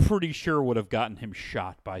I'm pretty sure would have gotten him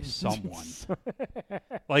shot by someone.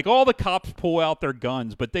 Like, all the cops pull out their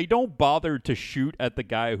guns, but they don't bother to shoot at the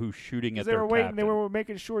guy who's shooting at their captain. They were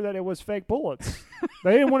making sure that it was fake bullets.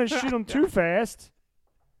 They didn't want to shoot him too fast.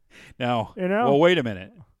 Now, well, wait a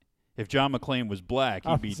minute. If John McClane was black,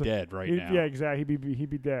 he'd be dead right now. Yeah, exactly. He'd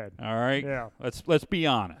be dead. All right? Yeah. Let's be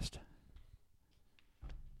honest.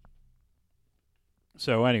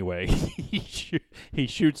 So anyway, he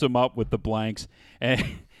shoots him up with the blanks, and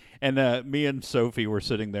me and Sophie were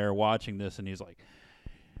sitting there watching this, and he's like,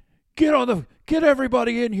 "Get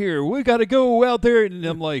everybody in here. We got to go out there." And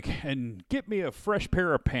I'm like, "And get me a fresh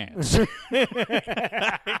pair of pants."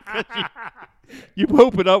 You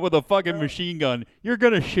open up with a fucking machine gun, you're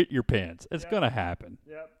gonna shit your pants. It's gonna happen.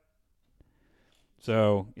 Yep.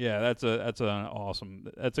 So yeah, that's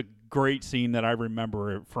a great scene that I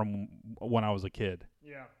remember from when I was a kid.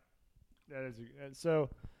 Yeah, that is so.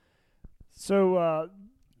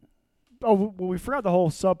 We forgot the whole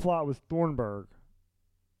subplot with Thornburg.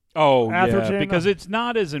 Oh, Atherton, yeah, because it's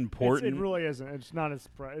not as important. It really isn't. It's not as.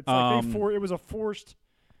 It's like it was forced.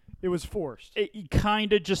 It was forced. It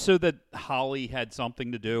kind of just so that Holly had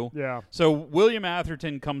something to do. Yeah. So William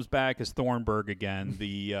Atherton comes back as Thornburg again,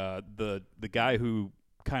 the guy who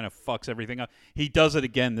kind of fucks everything up. He does it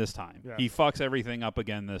again this time. Yeah. He fucks everything up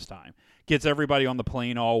again this time. Gets everybody on the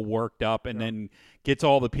plane all worked up, and then gets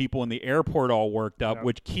all the people in the airport all worked up,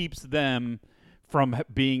 which keeps them from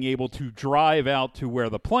being able to drive out to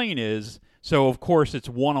where the plane is. So, of course, it's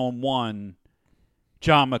one-on-one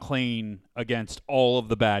John McClane against all of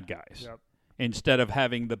the bad guys instead of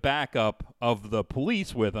having the backup of the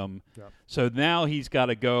police with him. Yep. So now he's got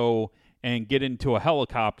to go and get into a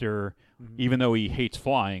helicopter, even though he hates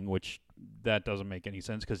flying, which that doesn't make any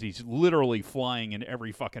sense because he's literally flying in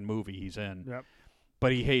every fucking movie he's in. Yep.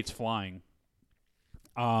 But he hates flying.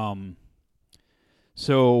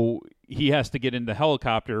 So he has to get in the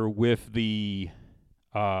helicopter with the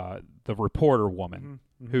reporter woman.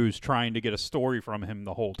 Who's trying to get a story from him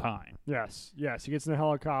the whole time. Yes. He gets in the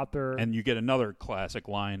helicopter. And you get another classic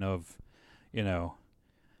line of,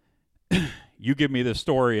 you give me this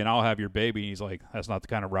story and I'll have your baby. And he's like, that's not the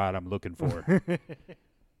kind of ride I'm looking for.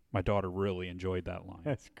 My daughter really enjoyed that line.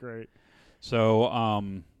 That's great.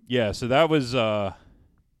 So, so that was...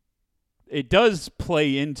 it does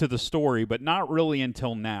play into the story, but not really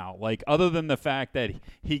until now. Like, other than the fact that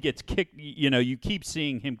he gets kicked, you keep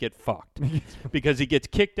seeing him get fucked because he gets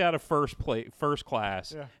kicked out of first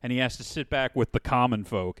class, and he has to sit back with the common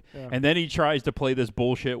folk. Yeah. And then he tries to play this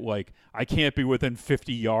bullshit like, I can't be within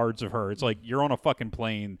 50 yards of her. It's like, you're on a fucking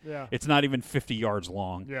plane. Yeah. It's not even 50 yards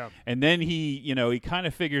long. Yeah. And then he kind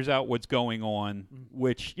of figures out what's going on,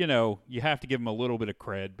 which, you have to give him a little bit of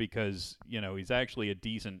cred because, he's actually a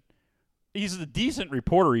decent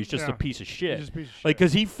reporter. He's just a piece of shit. Like,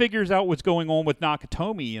 because he figures out what's going on with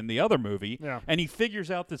Nakatomi in the other movie, and he figures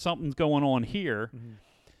out that something's going on here.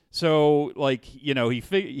 So, like,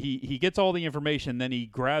 he gets all the information, then he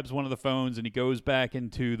grabs one of the phones and he goes back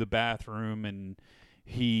into the bathroom and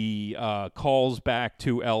he calls back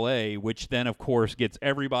to L.A., which then, of course, gets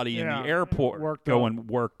everybody in the airport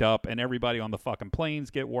worked up, and everybody on the fucking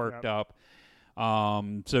planes get worked up.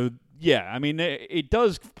 So, yeah, I mean, it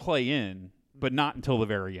does play in, but not until the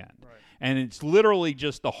very end. Right. And it's literally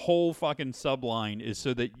just the whole fucking subline is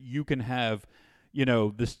so that you can have...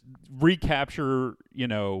 this recapture,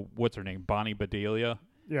 what's her name? Bonnie Bedelia.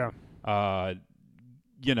 Yeah.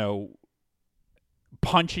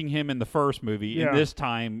 Punching him in the first movie. Yeah. And this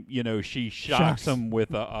time, she shocks him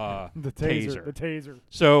with a the taser. The taser.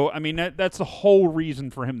 So, I mean, that's the whole reason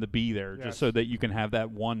for him to be there, just so that you can have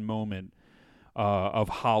that one moment of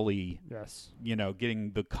Holly,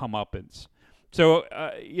 getting the comeuppance. So,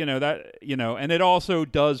 and it also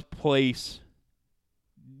does place...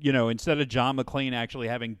 instead of John McClane actually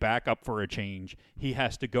having backup for a change, he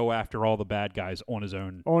has to go after all the bad guys on his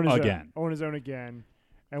own again. On his own again.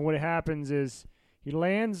 And what happens is he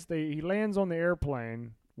lands on the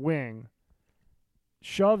airplane wing,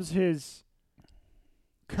 shoves his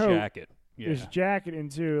his jacket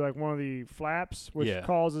into like one of the flaps, which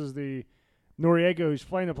causes the Noriega who's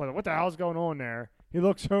flying the plane. What the hell's going on there? He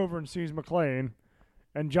looks over and sees McClane,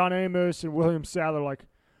 and John Amos and William Sadler like,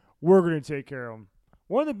 we're going to take care of him.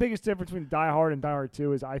 One of the biggest differences between Die Hard and Die Hard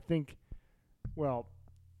 2 is I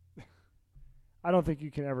don't think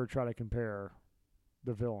you can ever try to compare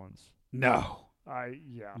the villains. No.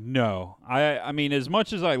 No. I mean, as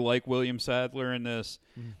much as I like William Sadler in this,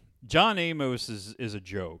 John Amos is a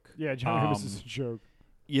joke. Yeah, John Amos is a joke.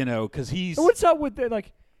 Because he's... What's up with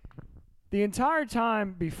the entire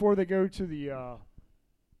time before they go to the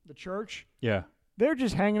church? Yeah. They're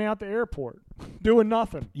just hanging out at the airport, doing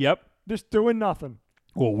nothing. Yep. Just doing nothing.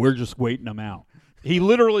 Well, we're just waiting them out. He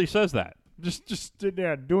literally says that. Just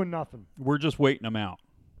doing nothing. We're just waiting him out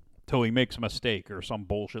till he makes a mistake or some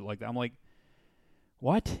bullshit like that. I'm like,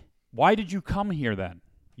 what? Why did you come here then?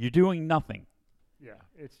 You're doing nothing. Yeah,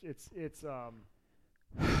 it's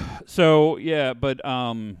So yeah, but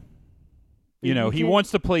he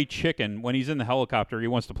wants to play chicken when he's in the helicopter. He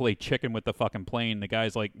wants to play chicken with the fucking plane. The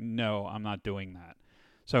guy's like, no, I'm not doing that.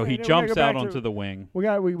 So he jumps out onto the wing. We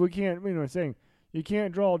can't. I'm saying. You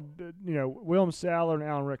can't draw, William Sadler and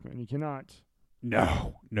Alan Rickman. You cannot.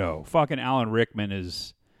 No. Fucking Alan Rickman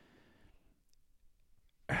is...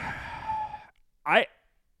 I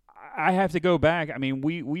have to go back. I mean,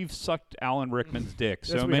 we've sucked Alan Rickman's dick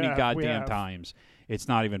so many goddamn times. It's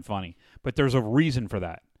not even funny. But there's a reason for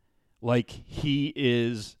that. Like, he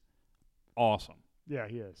is awesome. Yeah,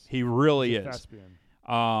 he is. He really is. Thespian.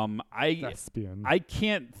 I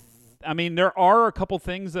can't... I mean, there are a couple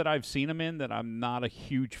things that I've seen him in that I'm not a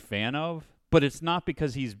huge fan of, but it's not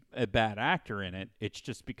because he's a bad actor in it. It's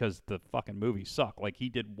just because the fucking movies suck. Like, he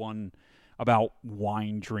did one about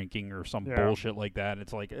wine drinking or some bullshit like that.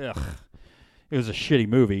 It's like, ugh. It was a shitty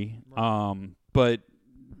movie, but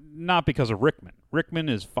not because of Rickman. Rickman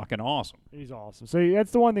is fucking awesome. He's awesome. So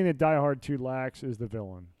that's the one thing that Die Hard 2 lacks is the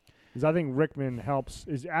villain. Because I think Rickman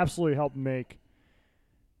absolutely helped make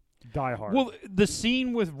Die Hard. Well, the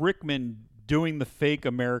scene with Rickman doing the fake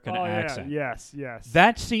American accent. Yeah. Yes.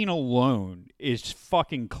 That scene alone is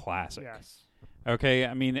fucking classic. Yes. Okay?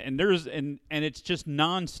 I mean, and it's just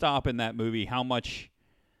nonstop in that movie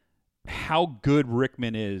how good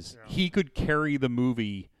Rickman is. Yeah. He could carry the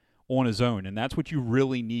movie on his own, and that's what you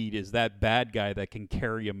really need is that bad guy that can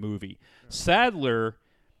carry a movie. Yeah. Sadler,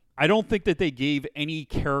 I don't think that they gave any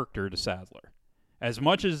character to Sadler. As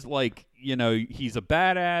much as, he's a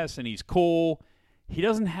badass and he's cool, he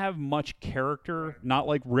doesn't have much character, not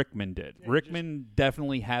like Rickman did. Yeah, Rickman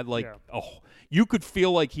definitely had, you could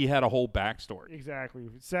feel like he had a whole backstory. Exactly.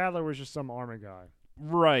 Sadler was just some army guy.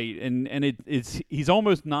 Right, and he's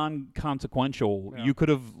almost non-consequential. Yeah. You could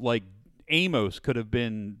have, Amos could have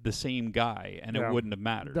been the same guy, and it wouldn't have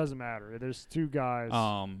mattered. It doesn't matter. There's two guys.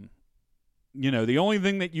 The only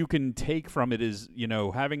thing that you can take from it is,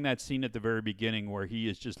 having that scene at the very beginning where he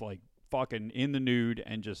is just fucking in the nude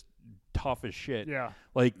and just tough as shit. Yeah.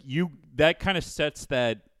 That kind of sets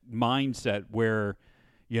that mindset where,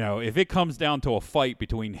 if it comes down to a fight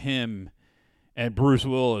between him and Bruce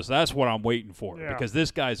Willis, that's what I'm waiting for because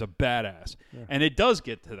this guy's a badass. Yeah. And it does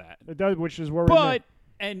get to that. It does, which is where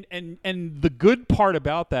and the good part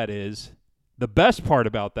about that is, the best part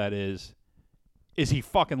about that is he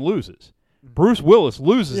fucking loses. Bruce Willis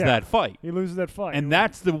loses that fight. He loses that fight. And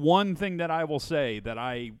that's the one thing that I will say that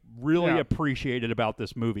I really appreciated about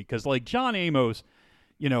this movie. Because, John Amos,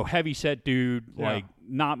 heavy set dude, like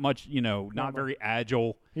not much, not very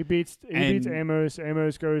agile. He beats Amos.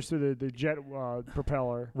 Amos goes through the jet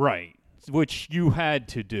propeller. Right. Which you had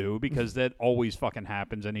to do because that always fucking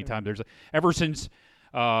happens anytime there's ever since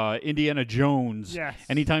Indiana Jones. Yes.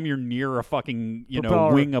 Anytime you're near a fucking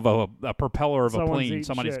Propeller. wing of a propeller of a plane,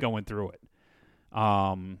 somebody's shit. going through it.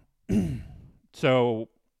 So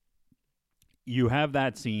you have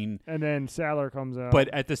that scene, and then Sadler comes out. but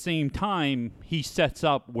at the same time, he sets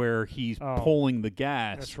up where he's pulling the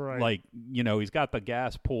gas. That's right. Like he's got the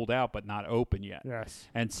gas pulled out but not open yet. Yes.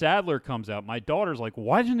 And Sadler comes out. My daughter's like,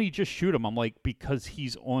 "Why didn't he just shoot him?" I'm like, "Because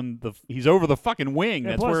he's over the fucking wing.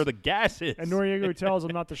 Yeah, That's plus, where the gas is." And Noriega tells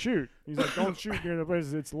him not to shoot. He's like, "Don't shoot near the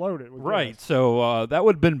place it's loaded." With Right. gas. So that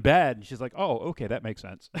would have been bad. And she's like, "Oh, okay, that makes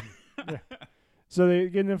sense." Yeah. So they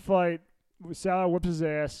get in a fight. Sadler whips his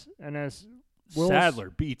ass, and as Willis, Sadler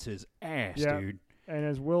beats his ass, dude. And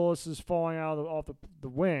as Willis is falling out off the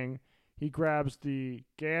wing, he grabs the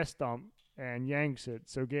gas dump and yanks it,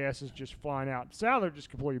 so gas is just flying out. Sadler just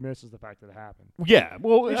completely misses the fact that it happened. Yeah,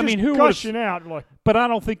 well, It's I mean, just who gushing out? Like, but I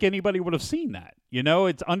don't think anybody would have seen that.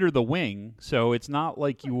 It's under the wing, so it's not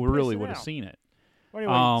like you really would have seen it.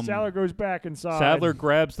 Anyway, Sadler goes back inside. Sadler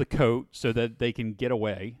grabs the coat so that they can get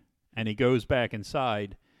away, and he goes back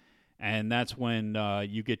inside. And that's when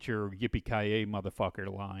you get your yippee-ki-yay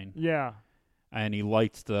motherfucker line. Yeah. And he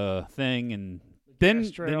lights the thing, and then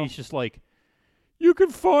he's just like, you can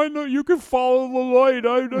follow the light.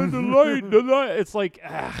 The light. It's like,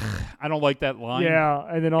 I don't like that line. Yeah,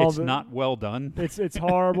 and then it's not well done. It's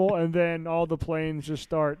horrible, and then all the planes just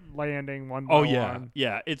start landing one by one.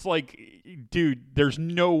 Yeah. It's like, dude, there's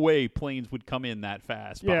no way planes would come in that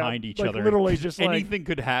fast behind each other. Literally, just anything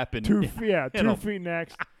could happen. 2 feet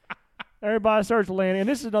next. Everybody starts landing, and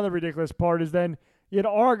this is another ridiculous part. Is then yet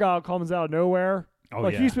Argyle comes out of nowhere.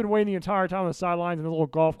 He's been waiting the entire time on the sidelines in a little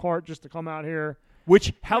golf cart just to come out here.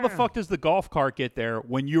 Which, how the fuck does the golf cart get there?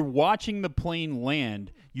 When you're watching the plane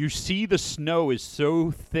land, you see the snow is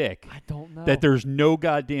so thick I don't know. that there's no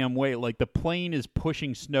goddamn way. Like, the plane is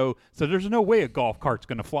pushing snow, so there's no way a golf cart's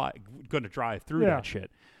going to drive through that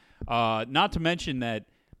shit. Not to mention that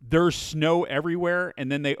there's snow everywhere,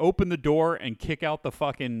 and then they open the door and kick out the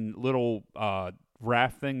fucking little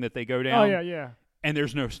raft thing that they go down. Oh, yeah. And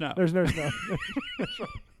there's no snow. There's no snow.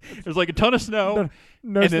 There's like a ton of snow,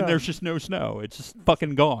 no and snow. then there's just no snow. It's just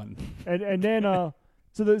fucking gone. And then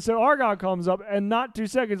so Argyle comes up, and not 2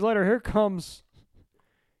 seconds later, here comes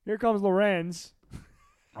Lorenz.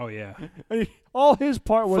 Oh yeah. And all his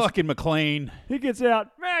part was fucking McClane. He gets out,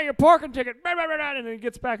 man, your parking ticket, and then he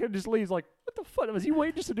gets back and just leaves. Like, what the fuck? Was he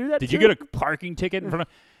waiting just to do that? Did you get a parking ticket in front of?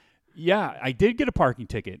 Yeah, I did get a parking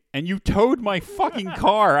ticket, and you towed my fucking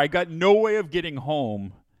car. I got no way of getting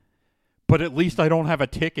home, but at least I don't have a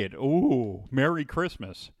ticket. Ooh, Merry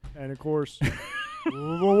Christmas. And of course,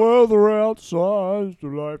 the weather outside is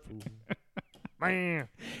delightful. Man,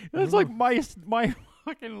 it's like my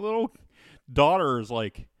fucking little daughter is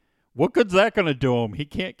like, what good's that going to do him? He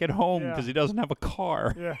can't get home because he doesn't have a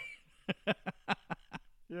car. Yeah.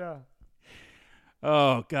 Yeah.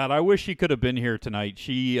 Oh, God, I wish she could have been here tonight.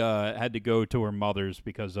 She had to go to her mother's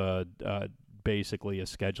because basically a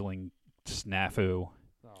scheduling snafu.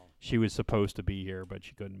 Oh. She was supposed to be here, but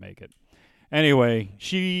she couldn't make it. Anyway,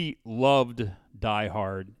 she loved Die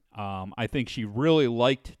Hard. I think she really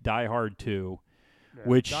liked Die Hard 2,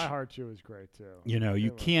 which Die Hard 2 is great, too.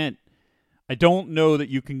 You can't. I don't know that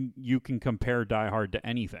you can compare Die Hard to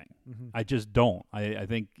anything. Mm-hmm. I just don't. I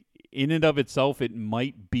think in and of itself, it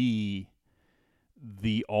might be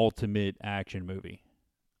the ultimate action movie.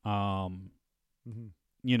 Mm-hmm.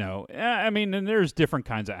 I mean, and there's different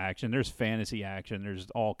kinds of action. There's fantasy action.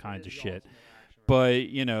 There's all kinds of shit. But,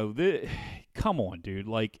 come on, dude.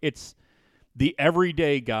 Like, it's the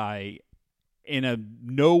everyday guy in a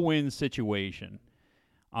no-win situation.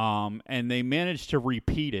 And they managed to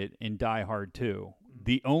repeat it in Die Hard 2.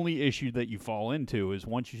 The only issue that you fall into is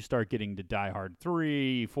once you start getting to Die Hard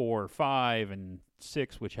 3, 4, 5, and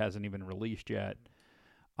 6, which hasn't even released yet,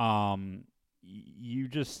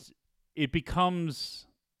 it becomes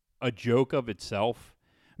a joke of itself.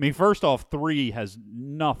 I mean, first off, 3 has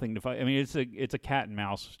nothing to fight. I mean, it's a cat and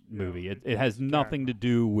mouse movie. It has nothing to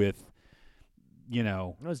do with,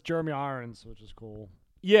 It's Jeremy Irons, which is cool.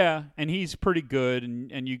 Yeah, and he's pretty good,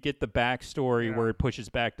 and you get the backstory where it pushes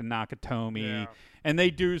back to Nakatomi, and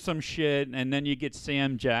they do some shit, and then you get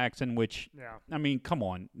Sam Jackson, which, I mean, come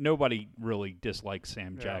on, nobody really dislikes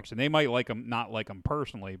Sam Jackson. They might not like him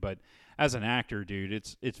personally, but as an actor, dude,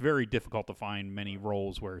 it's very difficult to find many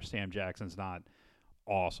roles where Sam Jackson's not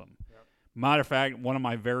awesome. Yep. Matter of fact, one of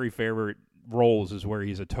my very favorite roles is where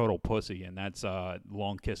he's a total pussy, and that's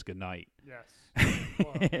Long Kiss Goodnight.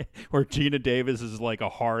 Yes. Where Gina Davis is like a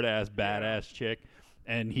hard-ass, badass chick,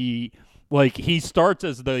 and he starts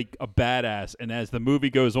as like a badass, and as the movie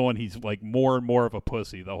goes on, he's like more and more of a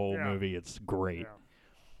pussy the whole movie. It's great. Yeah.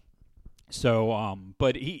 So,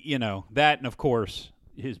 but he, that, and of course,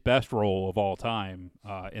 his best role of all time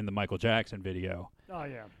in the Michael Jackson video. Oh,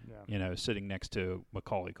 yeah. Sitting next to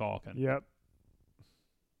Macaulay Culkin. Yep.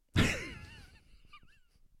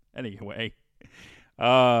 Anyway.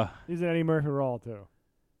 He's in Eddie Murphy role, too.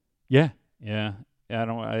 Yeah.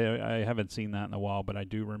 I haven't seen that in a while, but I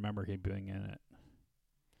do remember him being in it.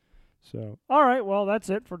 So, all right, well, that's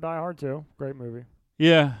it for Die Hard 2. Great movie.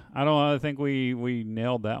 Yeah, I think we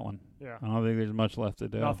nailed that one. Yeah. I don't think there's much left to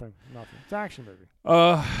do. Nothing. It's an action movie.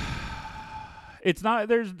 It's not.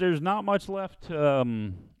 There's not much left. I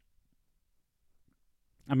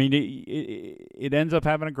mean, it ends up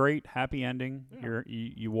having a great happy ending. Yeah.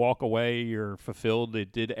 You walk away, you're fulfilled.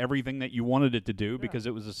 It did everything that you wanted it to do because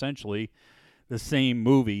it was essentially the same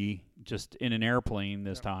movie, just in an airplane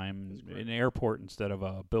this time, in an airport instead of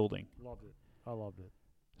a building. Loved it. I loved it.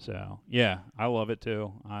 So yeah, I love it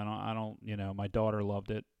too. I don't. My daughter loved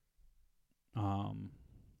it.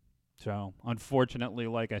 So unfortunately,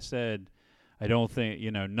 like I said, I don't think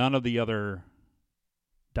none of the other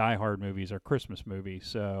Die Hard movies are Christmas movies,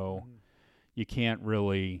 so you can't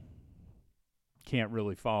really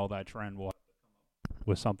follow that trend. We'll have to come up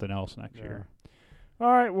with something else next year. All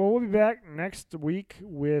right, well, we'll be back next week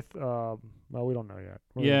with, well, we don't know yet.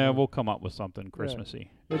 We'll come up with something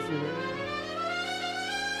Christmassy.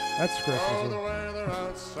 That's Christmassy. The weather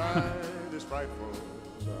outside is frightful.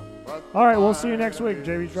 All right, we'll see you next week,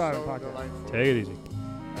 JB's Driving Podcast. Take it easy.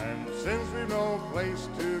 And since we've no place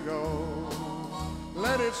to go,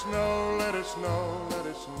 let it snow, let it snow, let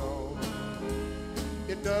it snow.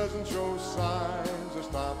 It doesn't show signs of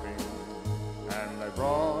stopping, and I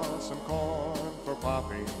brought some corn for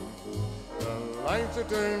popping. The lights are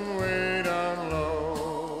turned way down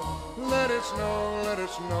low. Let it snow, let it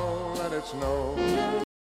snow, let it snow.